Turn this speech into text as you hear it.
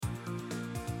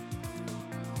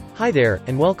Hi there,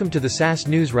 and welcome to the SaaS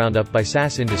News Roundup by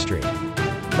SaaS Industry.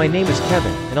 My name is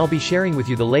Kevin, and I'll be sharing with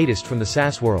you the latest from the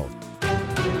SaaS world.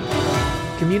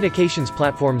 Communications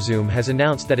platform Zoom has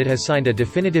announced that it has signed a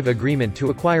definitive agreement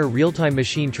to acquire real-time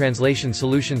machine translation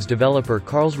solutions developer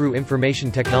Karlsruhe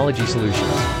Information Technology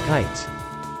Solutions, KITES.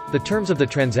 The terms of the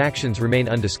transactions remain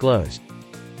undisclosed.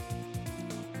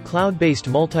 Cloud-based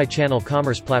multi-channel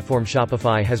commerce platform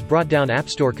Shopify has brought down App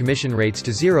Store commission rates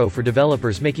to zero for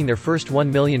developers making their first $1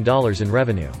 million in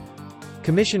revenue.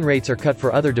 Commission rates are cut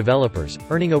for other developers,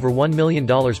 earning over $1 million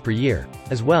per year,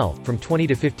 as well, from 20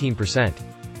 to 15%.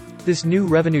 This new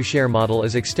revenue share model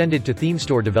is extended to theme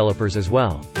store developers as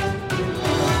well.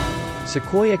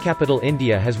 Sequoia Capital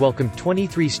India has welcomed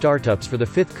 23 startups for the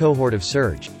 5th cohort of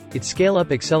Surge, its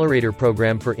scale-up accelerator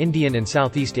program for Indian and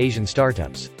Southeast Asian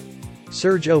startups.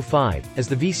 Surge 05, as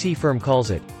the VC firm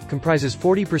calls it, comprises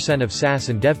 40% of SaaS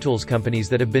and DevTools companies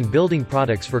that have been building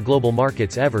products for global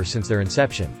markets ever since their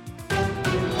inception.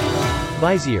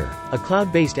 Vizier, a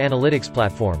cloud-based analytics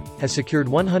platform, has secured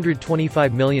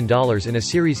 $125 million in a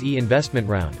Series E investment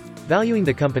round, valuing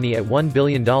the company at $1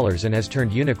 billion and has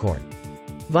turned unicorn.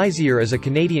 Vizier is a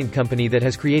Canadian company that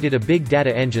has created a big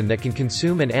data engine that can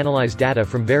consume and analyze data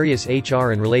from various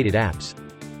HR and related apps.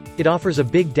 It offers a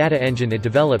big data engine it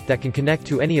developed that can connect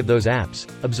to any of those apps,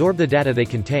 absorb the data they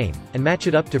contain, and match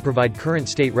it up to provide current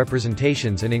state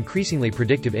representations and increasingly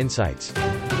predictive insights.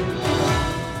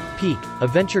 Peak, a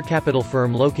venture capital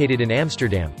firm located in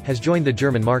Amsterdam, has joined the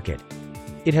German market.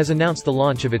 It has announced the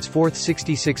launch of its fourth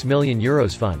 €66 million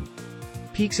fund.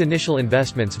 Peak's initial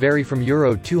investments vary from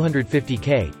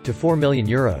 €250k to €4 million.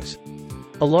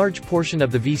 A large portion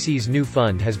of the VC's new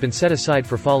fund has been set aside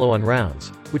for follow-on rounds,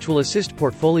 which will assist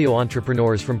portfolio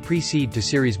entrepreneurs from pre-seed to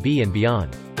Series B and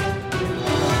beyond.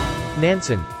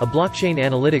 Nansen, a blockchain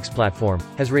analytics platform,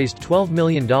 has raised $12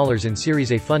 million in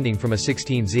Series A funding from a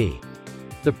 16Z.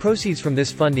 The proceeds from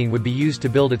this funding would be used to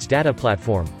build its data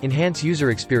platform, enhance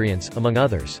user experience, among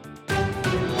others.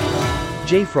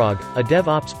 JFrog, a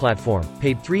DevOps platform,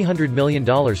 paid $300 million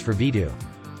for Vdoo.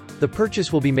 The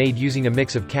purchase will be made using a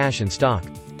mix of cash and stock.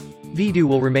 Vdoo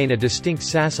will remain a distinct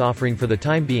SaaS offering for the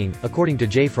time being, according to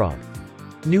JFrog.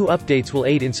 New updates will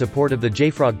aid in support of the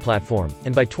JFrog platform,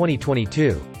 and by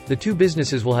 2022, the two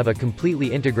businesses will have a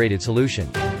completely integrated solution.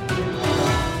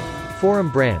 Forum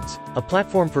Brands, a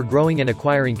platform for growing and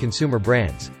acquiring consumer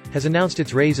brands, has announced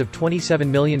its raise of $27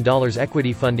 million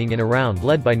equity funding in a round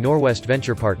led by Norwest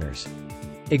Venture Partners.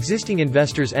 Existing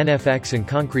investors NFX and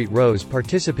Concrete Rose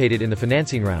participated in the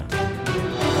financing round.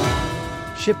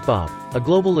 Shipbob, a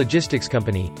global logistics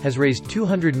company, has raised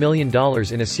 $200 million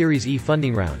in a Series E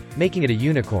funding round, making it a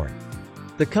unicorn.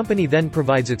 The company then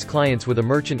provides its clients with a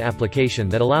merchant application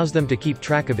that allows them to keep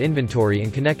track of inventory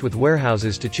and connect with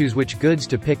warehouses to choose which goods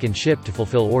to pick and ship to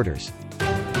fulfill orders.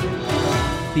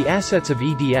 The assets of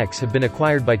edX have been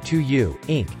acquired by 2U,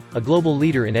 Inc., a global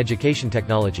leader in education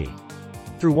technology.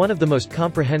 Through one of the most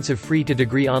comprehensive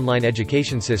free-to-degree online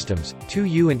education systems,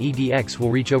 2U and edX will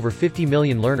reach over 50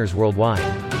 million learners worldwide.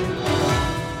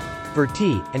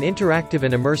 Virti, an interactive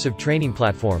and immersive training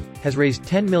platform, has raised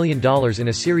 $10 million in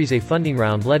a Series A funding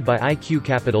round led by IQ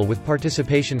Capital with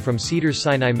participation from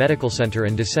Cedars-Sinai Medical Center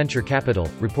and Decenture Capital,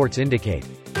 reports indicate.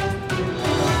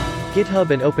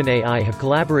 GitHub and Open AI have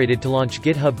collaborated to launch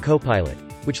GitHub Copilot,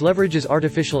 which leverages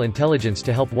artificial intelligence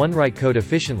to help one write code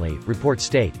efficiently, reports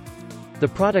state. The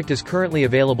product is currently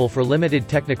available for limited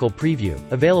technical preview,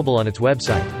 available on its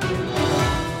website.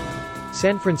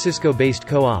 San Francisco-based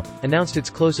Co-op announced its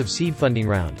close of seed funding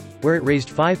round, where it raised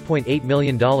 $5.8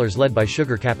 million led by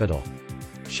Sugar Capital.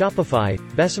 Shopify,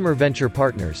 Bessemer Venture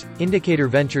Partners, Indicator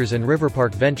Ventures and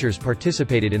Riverpark Ventures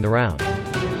participated in the round.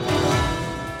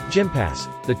 Gympass,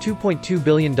 the $2.2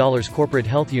 billion corporate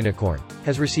health unicorn,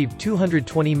 has received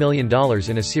 $220 million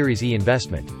in a Series E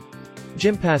investment.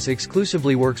 Gympass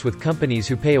exclusively works with companies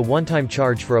who pay a one-time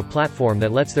charge for a platform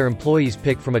that lets their employees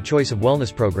pick from a choice of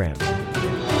wellness programs.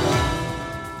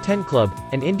 10 Club,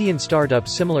 an Indian startup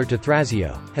similar to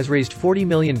Thrasio, has raised $40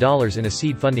 million in a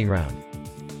seed funding round.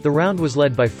 The round was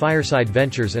led by Fireside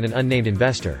Ventures and an unnamed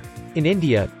investor. In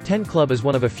India, 10 Club is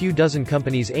one of a few dozen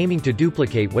companies aiming to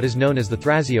duplicate what is known as the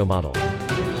Thrasio model.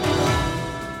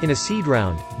 In a seed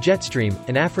round, Jetstream,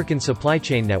 an African supply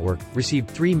chain network, received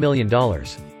 $3 million.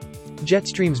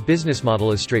 Jetstream's business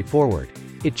model is straightforward.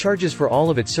 It charges for all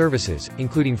of its services,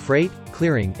 including freight,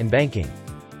 clearing, and banking.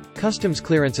 Customs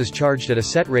clearance is charged at a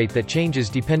set rate that changes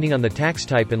depending on the tax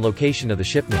type and location of the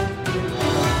shipment.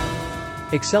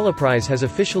 Acceleprise has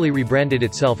officially rebranded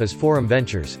itself as Forum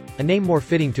Ventures, a name more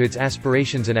fitting to its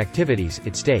aspirations and activities,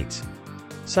 it states.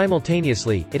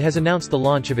 Simultaneously, it has announced the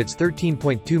launch of its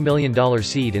 $13.2 million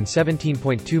seed and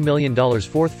 $17.2 million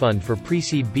fourth fund for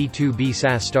pre-seed B2B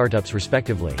SaaS startups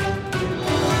respectively.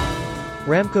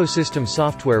 Ramco Systems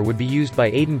software would be used by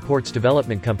Aden Ports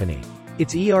Development Company.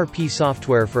 Its ERP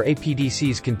software for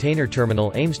APDC's container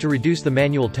terminal aims to reduce the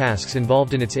manual tasks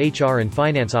involved in its HR and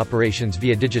finance operations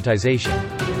via digitization.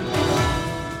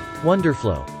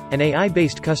 Wonderflow, an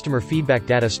AI-based customer feedback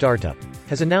data startup,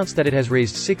 has announced that it has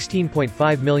raised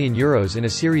 €16.5 million in a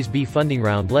Series B funding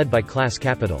round led by Class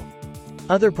Capital.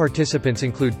 Other participants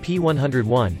include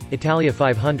P101, Italia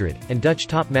 500, and Dutch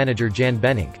top manager Jan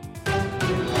Benink.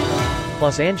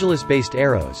 Los Angeles-based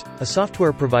Arrows, a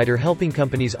software provider helping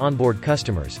companies onboard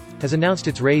customers, has announced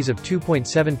its raise of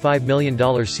 $2.75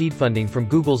 million seed funding from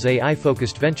Google's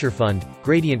AI-focused venture fund,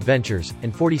 Gradient Ventures,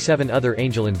 and 47 other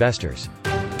angel investors.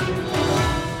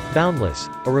 Boundless,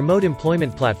 a remote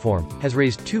employment platform, has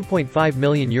raised €2.5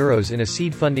 million in a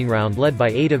seed funding round led by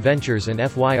Ada Ventures and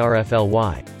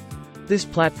FYRFLY. This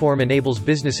platform enables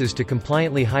businesses to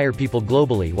compliantly hire people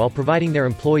globally while providing their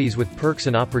employees with perks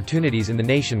and opportunities in the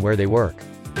nation where they work.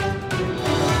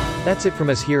 That's it from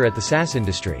us here at the SaaS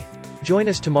industry. Join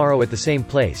us tomorrow at the same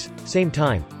place, same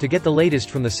time, to get the latest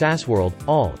from the SaaS world,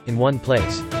 all in one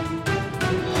place.